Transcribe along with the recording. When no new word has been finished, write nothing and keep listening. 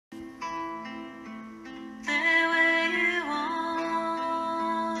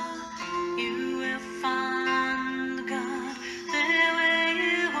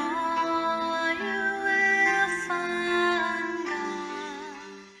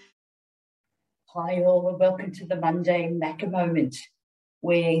Hi all, and welcome to the Monday MacKa Moment.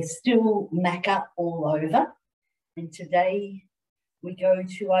 We're still MacKa all over, and today we go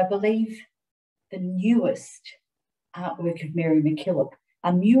to, I believe, the newest artwork of Mary MacKillop,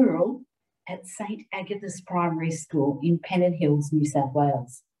 a mural at St Agatha's Primary School in Pennant Hills, New South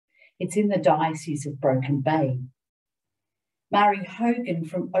Wales. It's in the Diocese of Broken Bay. Mari Hogan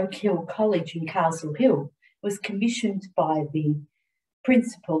from Oak Hill College in Castle Hill was commissioned by the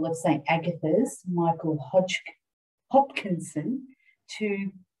principal of St Agatha's, Michael Hopkinson,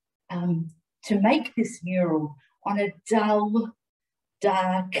 to make this mural on a dull,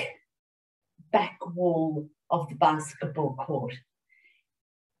 dark back wall of the basketball court.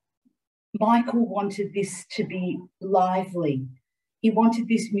 Michael wanted this to be lively. He wanted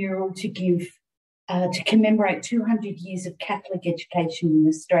this mural to give, to commemorate 200 years of Catholic education in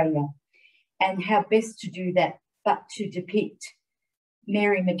Australia, and how best to do that but to depict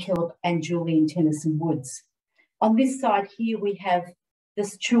Mary MacKillop and Julian Tennyson Woods. On this side here, we have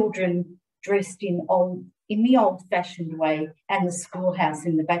the children dressed in the old-fashioned way, and the schoolhouse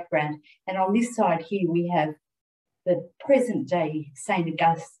in the background. And on this side here, we have the present-day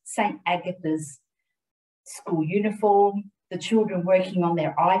St Agatha's school uniform, the children working on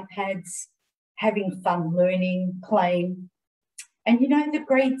their iPads, having fun learning, playing. And you know, the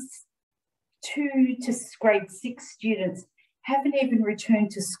grades 2 to grade 6 students haven't even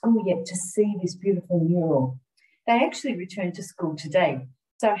returned to school yet to see this beautiful mural. They actually returned to school today,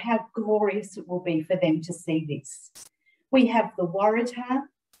 so how glorious it will be for them to see this. We have the Waratah,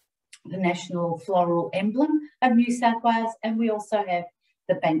 the national floral emblem of New South Wales, and we also have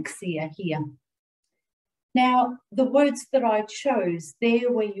the Banksia here. Now, the words that I chose,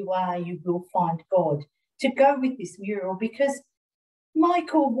 "There where you are, you will find God," to go with this mural, because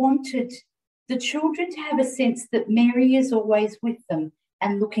Michael wanted the children to have a sense that Mary is always with them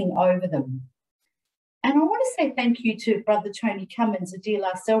and looking over them. And I want to say thank you to Brother Tony Cummins, a Dear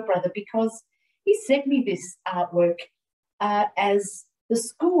Last Cell brother, because he sent me this artwork as the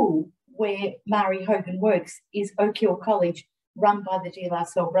school where Mari Hogan works is Oak Hill College, run by the Dear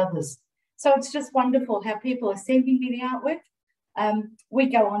Last Cell brothers. So it's just wonderful how people are sending me the artwork. We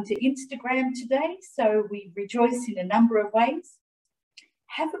go on to Instagram today, so we rejoice in a number of ways.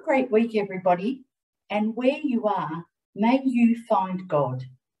 Have a great week, everybody, and where you are, may you find God.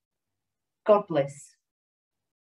 God bless.